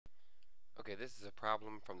Okay, this is a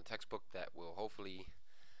problem from the textbook that will hopefully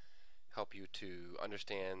help you to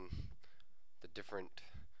understand the different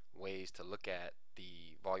ways to look at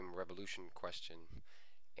the volume revolution question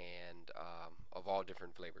and of all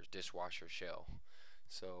different flavors, dishwasher, shell.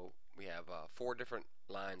 So we have 4 different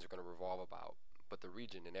lines we're going to revolve about, but the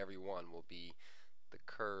region in every one will be the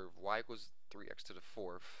curve y equals 3x to the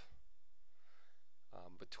 4th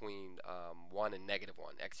between 1 and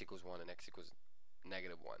 -1, x equals 1 and x equals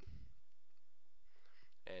 -1.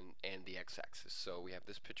 And the x-axis. So we have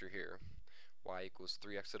this picture here, y equals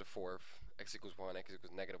 3x to the 4th, x equals 1, x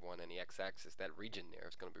equals -1, and the x-axis, that region there,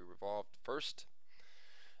 is going to be revolved first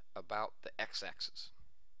about the x-axis.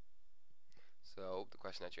 So the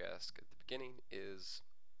question that you ask at the beginning is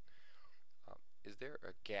there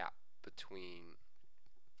a gap between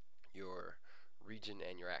your region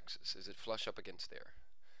and your axis? Is it flush up against there?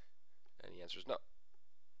 And the answer is no.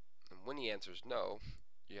 And when the answer is no,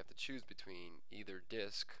 you have to choose between either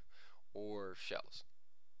disk or shells.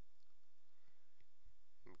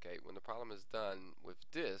 Okay, when the problem is done with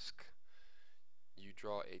disk, you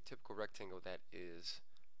draw a typical rectangle that is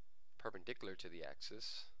perpendicular to the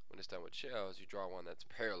axis. When it's done with shells, you draw one that's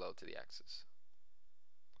parallel to the axis.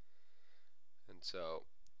 And so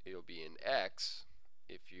it'll be in X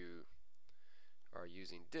if you are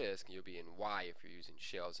using disk, and you'll be in Y if you're using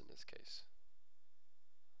shells in this case.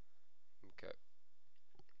 Okay.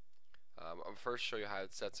 I'll first show you how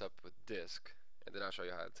it sets up with disk, and then I'll show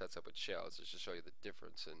you how it sets up with shells, just to show you the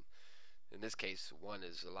difference. And in this case, one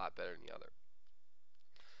is a lot better than the other.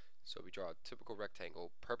 So we draw a typical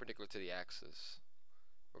rectangle perpendicular to the axis.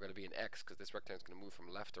 We're going to be in X because this rectangle is going to move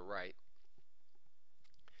from left to right.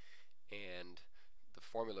 And the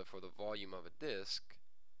formula for the volume of a disk,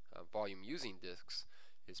 volume using disks,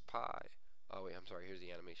 is pi. Oh wait, I'm sorry, here's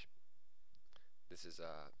the animation. This is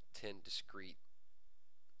 10 discrete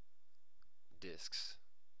disks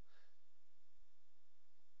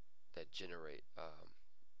that generate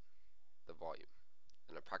the volume,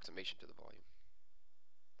 an approximation to the volume.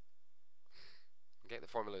 Okay, the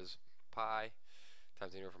formula is pi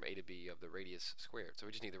times the integral from a to b of the radius squared. So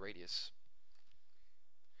we just need the radius.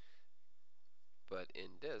 But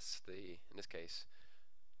in this case,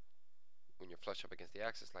 when you're flush up against the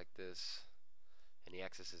axis like this, and the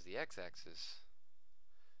axis is the x-axis,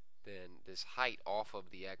 then this height off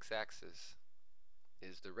of the x-axis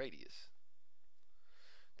is the radius.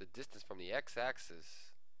 The distance from the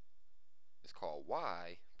x-axis is called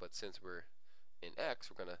y, but since we're in x,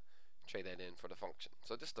 we're going to trade that in for the function.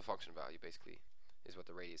 So this is the function value, basically, is what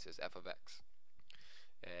the radius is, f of x.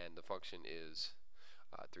 And the function is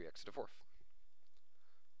 3x to the 4th.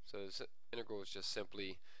 So this integral is just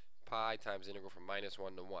simply pi times the integral from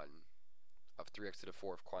 -1 to 1 of 3x to the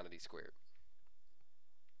 4th quantity squared.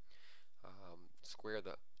 Square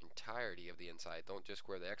the entirety of the inside. Don't just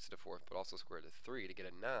square the x to the 4th, but also square the 3 to get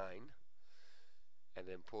a 9, and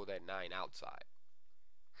then pull that 9 outside.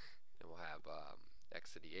 And we'll have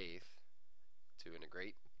x to the 8th to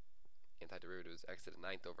integrate. Antiderivative is x to the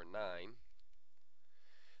 9th over 9.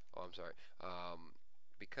 Oh, I'm sorry.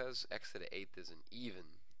 Because x to the 8th is an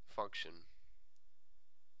even function,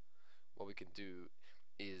 what we can do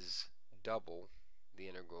is double the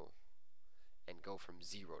integral and go from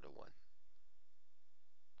 0 to 1,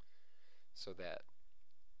 so that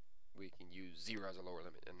we can use 0 as a lower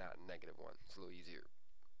limit and not -1. It's a little easier.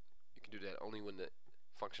 You can do that only when the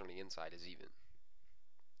function on the inside is even.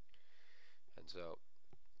 And so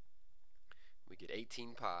we get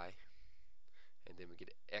 18 pi, and then we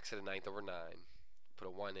get x to the 9th over 9. Put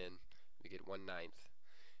a 1 in, we get 1/9,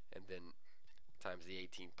 and then times the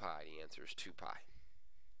 18 pi, the answer is 2 pi.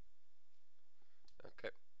 Okay,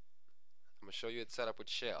 I'm gonna show you it's set up with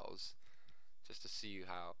shells, just to see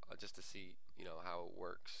how, how it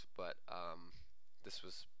works. But this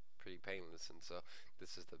was pretty painless, and so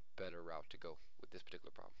this is the better route to go with this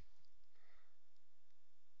particular problem.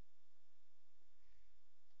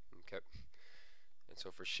 Okay, and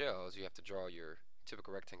so for shells, you have to draw your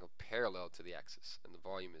typical rectangle parallel to the axis, and the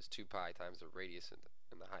volume is 2 pi times the radius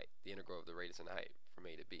and the height, the integral of the radius and the height from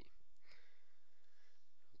a to b.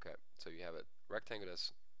 Okay, so you have a rectangle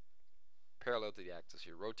that's parallel to the axis.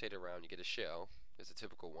 You rotate around, you get a shell. It's a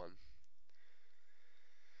typical one.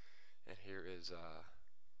 And here is the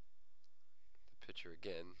picture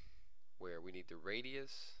again, where we need the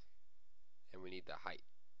radius and we need the height.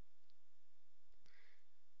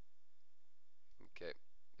 Okay,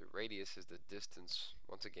 the radius is the distance,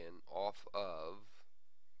 once again, off of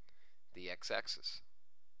the x-axis.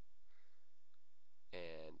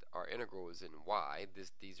 And our integral is in y.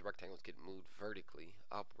 These rectangles get moved vertically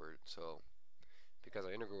upward, so because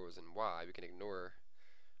our integral is in y, we can ignore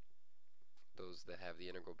shells that have the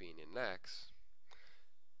integral being in x.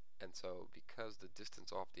 And so because the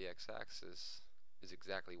distance off the x-axis is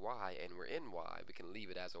exactly y and we're in y, we can leave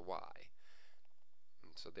it as a y.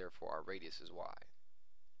 And so therefore our radius is y.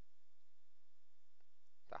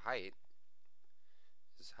 The height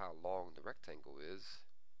is how long the rectangle is.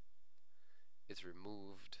 It's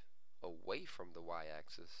removed away from the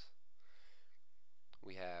y-axis.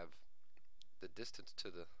 We have the distance to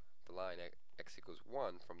the line x equals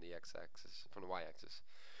 1 from the x-axis, from the y-axis,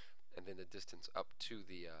 and then the distance up to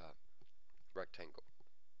the rectangle.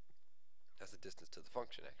 That's the distance to the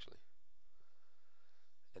function, actually.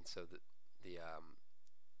 And so the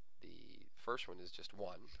first one is just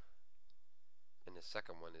 1, and the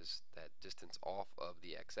second one is that distance off of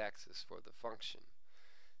the x-axis for the function.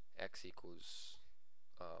 X equals,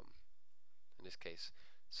 in this case,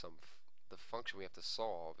 the function we have to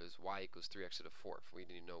solve is y equals 3x to the 4th. We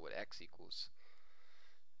need to know what x equals.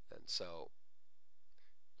 And so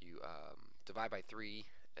you divide by 3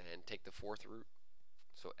 and take the 4th root.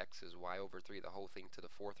 So x is y over 3, the whole thing to the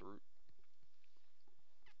 4th root.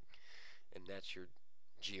 And that's your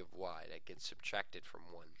g of y. That gets subtracted from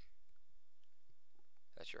 1.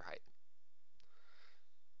 That's your height.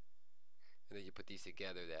 And then you put these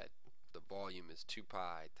together, that the volume is 2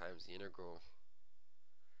 pi times the integral.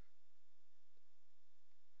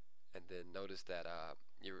 And then notice that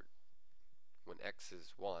when x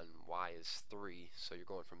is 1, y is 3, so you're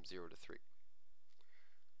going from 0 to 3.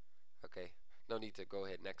 Okay, no need to go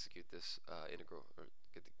ahead and execute this integral or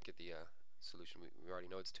get the solution. We already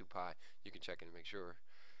know it's 2 pi. You can check it and make sure.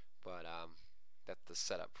 But that's the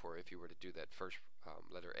setup for if you were to do that first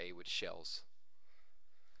letter A with shells.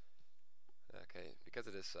 Okay, because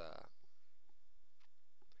of this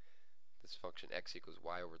this function x equals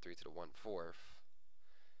y over 3 to the 1/4,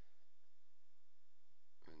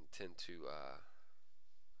 and tend to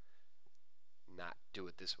not do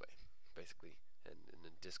it this way, basically, and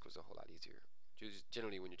then disk was a whole lot easier.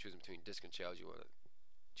 Generally, when you're choosing between disk and shells, you want to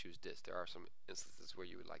choose disk. There are some instances where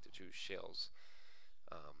you would like to choose shells,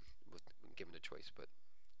 when given the choice, but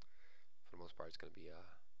for the most part, it's going to be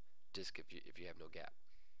disk if you have no gap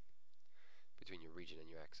between your region and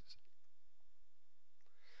your axis.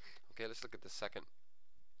 Okay, let's look at the second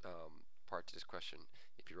part to this question.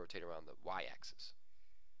 If you rotate around the y-axis,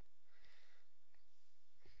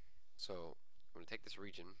 so I'm going to take this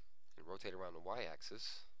region and rotate around the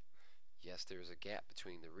y-axis. Yes, there is a gap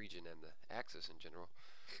between the region and the axis in general.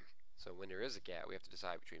 So when there is a gap, we have to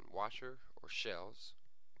decide between washer or shells.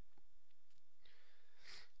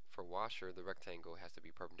 For washer, the rectangle has to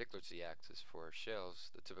be perpendicular to the axis. For shells,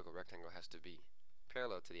 the typical rectangle has to be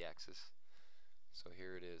parallel to the axis. So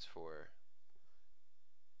here it is for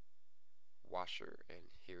washer, and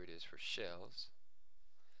here it is for shells.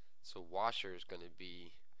 So washer is going to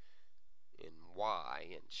be in y,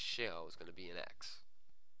 and shell is going to be in x.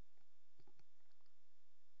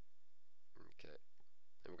 Okay,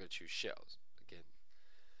 and we're going to choose shells. Again,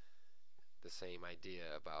 the same idea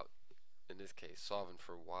about, in this case, solving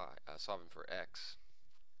for x,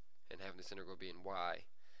 and having this integral be in y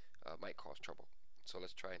might cause trouble. So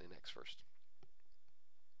let's try it in x first.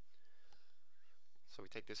 So we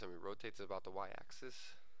take this and we rotate it about the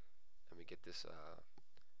y-axis, and we get this.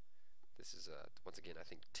 This is once again, I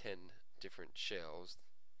think 10 different shells.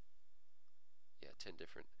 Yeah, 10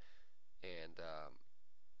 different, and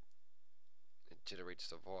it generates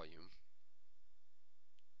the volume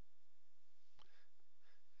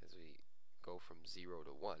as we go from 0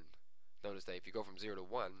 to 1. Notice that if you go from 0 to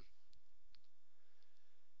 1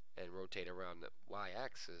 and rotate around the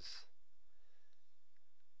y-axis,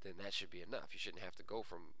 then that should be enough. You shouldn't have to go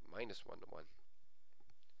from -1 to 1.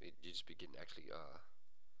 You just begin actually,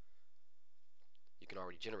 you can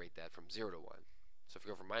already generate that from 0 to 1. So if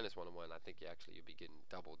you go from -1 to 1, I think you'll be getting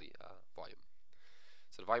double the volume.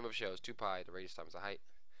 So the volume of a shell is 2 pi, the radius times the height,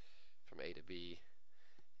 from A to B,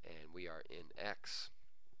 and we are in x.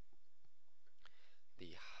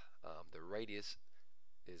 The radius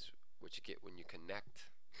is what you get when you connect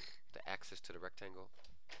the axis to the rectangle.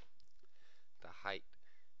 The height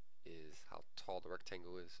is how tall the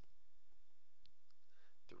rectangle is.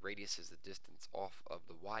 The radius is the distance off of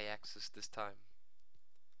the y-axis this time,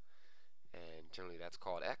 and generally that's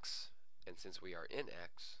called x. And since we are in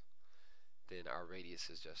x, then our radius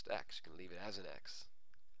is just x. You can leave it as an x.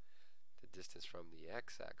 The distance from the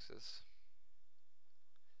x-axis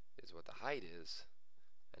is what the height is,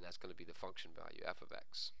 and that's going to be the function value, f of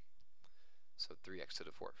x. So 3x to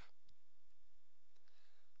the 4th.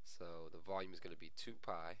 So the volume is going to be 2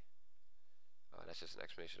 pi. That's just an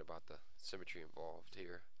explanation about the symmetry involved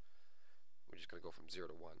here. We're just going to go from 0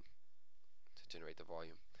 to 1 to generate the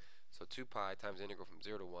volume. So So 2 pi times the integral from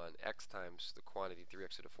 0 to 1, x times the quantity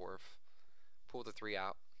 3x to the 4th. Pull the 3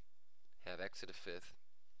 out, have x to the 5th,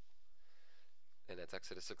 and that's x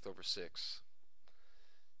to the 6th over 6.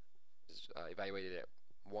 Evaluated at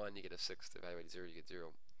 1, you get a 6th. Evaluated at 0, you get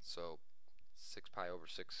 0. So 6 pi over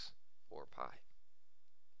 6, or pi,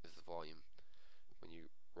 is the volume when you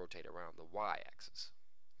rotate around the y-axis.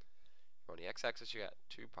 On the x-axis, you got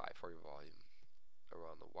 2 pi for your volume.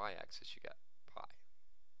 Around the y-axis, you got pi.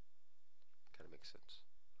 Kind of makes sense.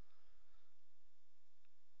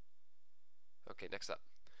 Okay, next up.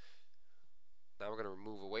 Now we're going to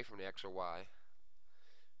move away from the x or y,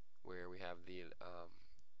 where we have the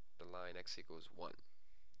line x equals 1.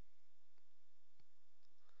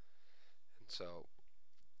 And so,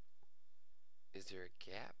 is there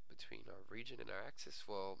a gap between our region and our axis?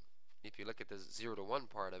 Well, if you look at the 0 to 1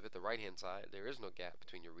 part of it, the right-hand side, there is no gap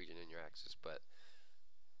between your region and your axis, but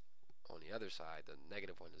on the other side, the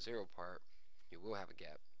 -1 to 0 part, you will have a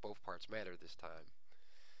gap. Both parts matter this time.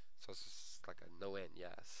 So it's like a no end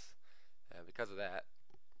yes. And because of that,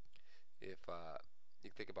 if you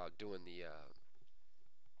think about doing the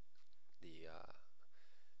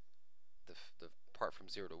part from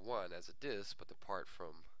 0 to 1 as a disk, but the part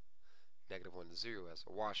from -1 to 0 as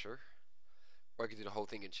a washer, or you can do the whole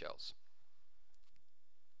thing in shells.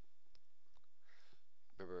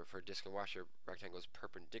 Remember, for disk and washer, rectangle is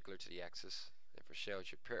perpendicular to the axis, and for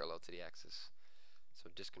shells, you're parallel to the axis. So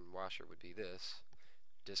disk and washer would be this: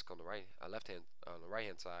 disk on the right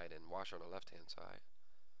hand side, and washer on the left hand side.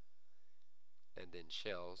 And then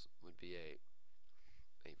shells would be a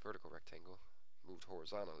vertical rectangle moved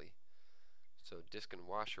horizontally. So disk and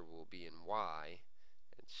washer will be in Y,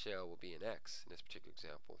 and shell will be in X in this particular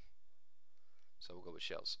example. So we'll go with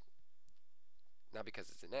shells. Not because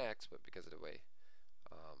it's in X, but because of the way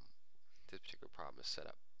this particular problem is set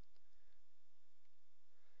up.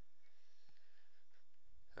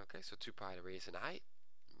 Okay, so 2 pi, the radius and the height.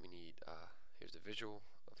 We need, here's the visual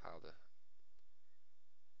of how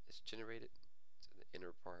it's generated. So the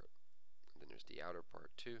inner part, and then there's the outer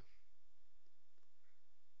part too.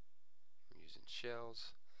 We're using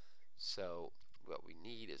shells. So what we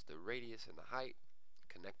need is the radius and the height.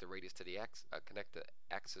 Connect the radius to the connect the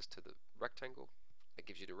axis to the rectangle. That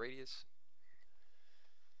gives you the radius.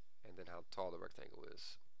 And then how tall the rectangle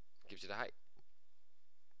is gives you the height.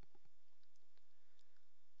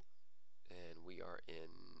 And we are in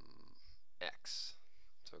X,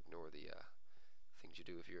 so ignore the things you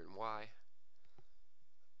do if you're in Y.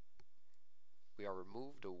 We are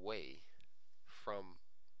removed away from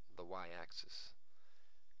the y-axis,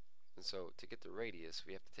 and so to get the radius,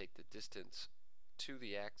 we have to take the distance to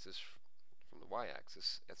the axis from the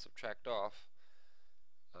y-axis and subtract off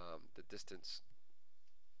the distance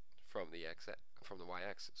from the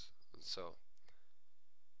y-axis. And so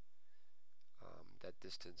that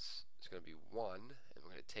distance is going to be 1, and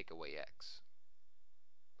we're going to take away x.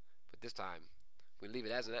 But this time, we leave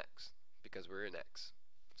it as an x because we're in x.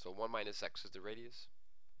 So 1 minus x is the radius.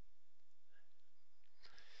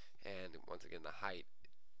 And once again, the height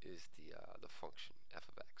is the function f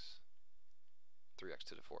of x, 3x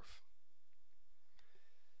to the 4th.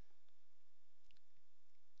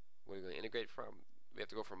 What are we going to integrate from? We have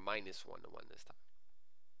to go from -1 to 1 this time.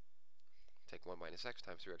 Take 1 minus x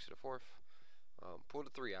times 3x to the 4th. Pull the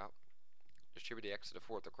 3 out. Distribute the x to the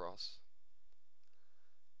 4th across.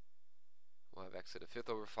 We'll have x to the 5th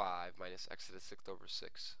over 5 minus x to the 6th over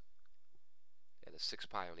 6. And a 6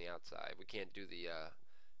 pi on the outside. We can't do the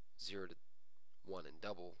 0 to 1 and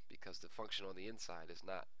double because the function on the inside is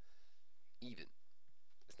not even.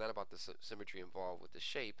 It's not about the symmetry involved with the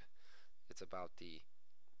shape. It's about the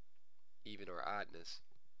even or oddness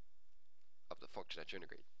of the function that you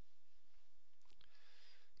integrate.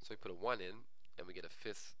 So we put a 1 in, and we get a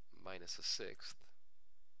 5th minus a 6th.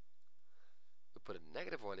 We put a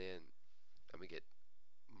 -1 in, and we get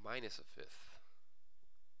minus a 5th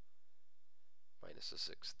minus a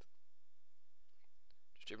 6th.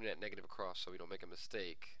 Distribute that negative across so we don't make a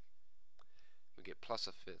mistake. We get plus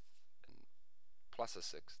a 5th and plus a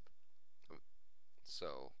 6th.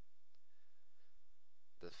 So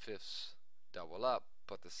the 5ths double up,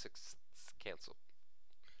 but the 6ths cancel.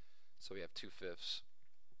 So we have 2 5ths,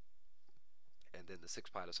 and then the 6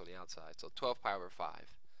 pi that's on the outside. So 12 pi over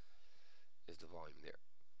 5 is the volume there.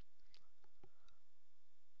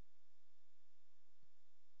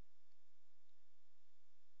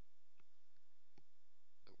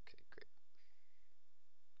 Okay, great.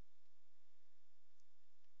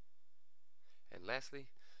 And lastly,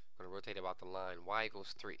 I'm going to rotate about the line y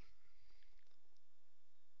equals 3.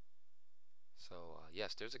 So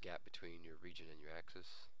yes, there's a gap between your region and your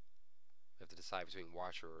axis. We have to decide between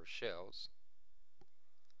washer or shells.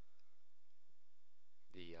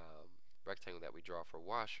 The rectangle that we draw for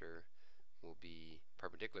washer will be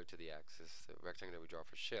perpendicular to the axis. The rectangle that we draw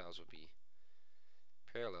for shells will be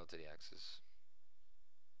parallel to the axis.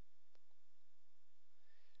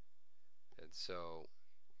 And so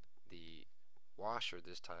the washer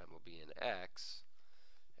this time will be in X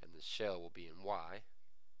and the shell will be in Y.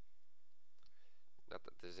 Not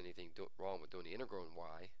that there's anything wrong with doing the integral in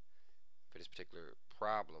Y. For this particular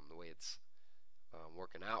problem, the way it's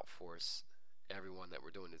working out for us, everyone that we're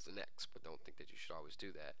doing is an X, but don't think that you should always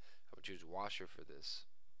do that. I would choose washer for this.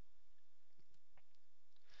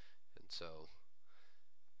 And so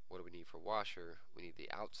what do we need for washer? We need the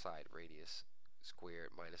outside radius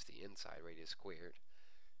squared minus the inside radius squared.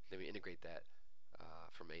 Then we integrate that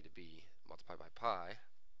from A to B, multiply by pi.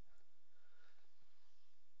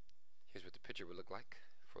 Here's what the picture would look like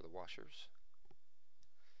for the washers.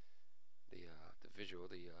 The visual,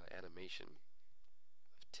 the animation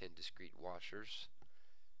of 10 discrete washers,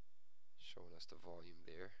 showing us the volume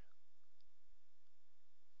there.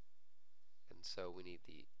 And so we need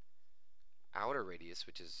the outer radius,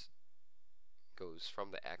 which goes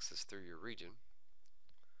from the axis through your region.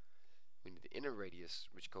 We need the inner radius,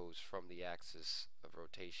 which goes from the axis of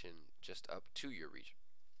rotation just up to your region,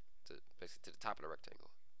 basically to the top of the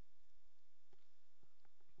rectangle.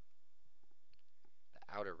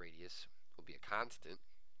 The outer radius will be a constant.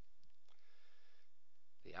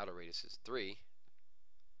 The outer radius is 3.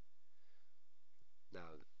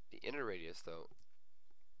 Now, the inner radius, though,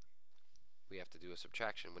 we have to do a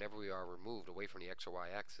subtraction. Whenever we are removed away from the x or y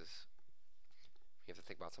axis, we have to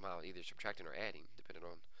think about somehow either subtracting or adding, depending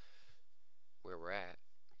on where we're at.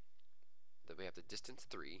 Then we have the distance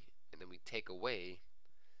 3, and then we take away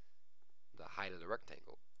the height of the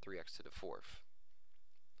rectangle, 3x to the 4th.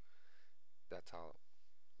 That's how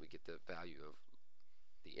we get the value of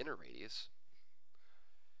the inner radius.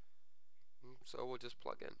 So we'll just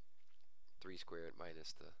plug in 3 squared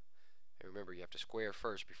minus the, and remember you have to square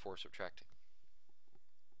first before subtracting.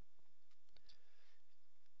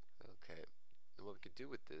 Okay, and what we could do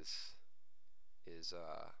with this is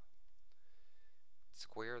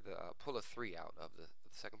square the, pull a 3 out of the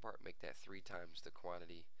second part, make that 3 times the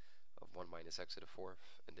quantity of 1 minus x to the 4th,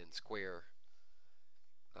 and then square.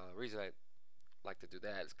 The reason I like to do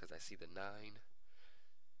that is because I see the 9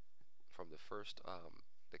 from the first,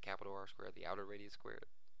 the capital R squared, the outer radius squared,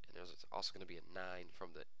 and there's also going to be a 9 from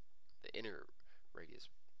the inner radius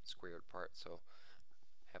squared part. So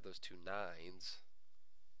have those two 9s,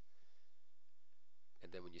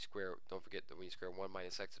 and then when you square, don't forget that when you square 1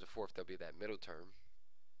 minus x to the 4th, there'll be that middle term.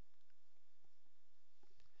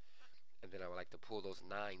 And then I would like to pull those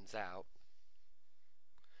 9s out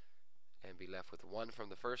and be left with 1 from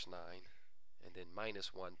the first 9, and then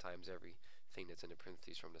minus 1 times everything that's in the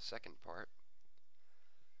parentheses from the second part.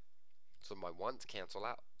 So my 1's cancel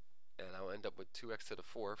out, and I'll end up with 2x to the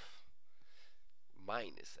 4th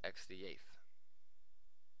minus x to the 8th.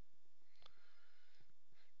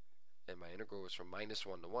 And my integral is from minus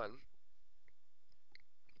 1 to 1,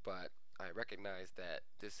 but I recognize that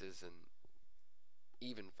this is an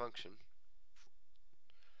even function,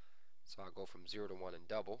 so I'll go from 0 to 1 and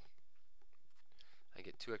double. I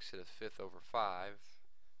get 2x to the 5th over 5,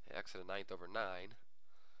 and x to the 9th over 9. I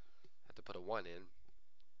have to put a 1 in,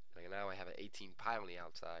 and now I have an 18 pi on the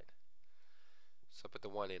outside. So I put the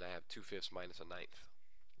 1 in, I have 2/5 minus a 9th.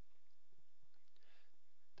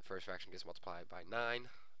 The first fraction gets multiplied by 9.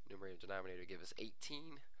 Numerator and denominator give us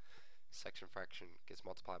 18. Section fraction gets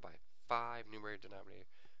multiplied by 5. Numerator and denominator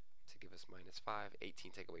to give us minus 5.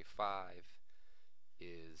 18 take away 5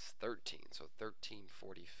 is 13. So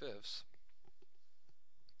 13/45.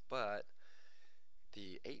 But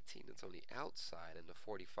the 18 that's on the outside and the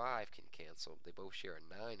 45 can cancel. They both share a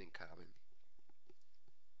 9 in common.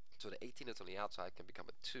 So the 18 that's on the outside can become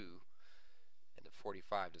a 2, and the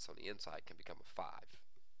 45 that's on the inside can become a 5.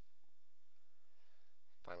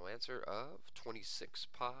 Final answer of 26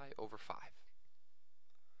 pi over 5.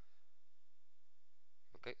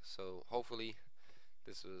 Okay, so hopefully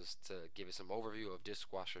this was to give you some overview of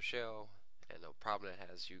disc washer shell and a problem that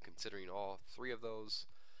has you considering all 3 of those,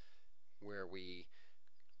 where we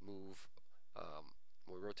move,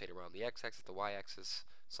 we rotate around the x-axis, the y-axis,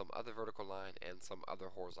 some other vertical line, and some other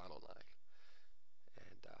horizontal line.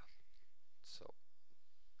 And so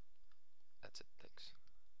that's it.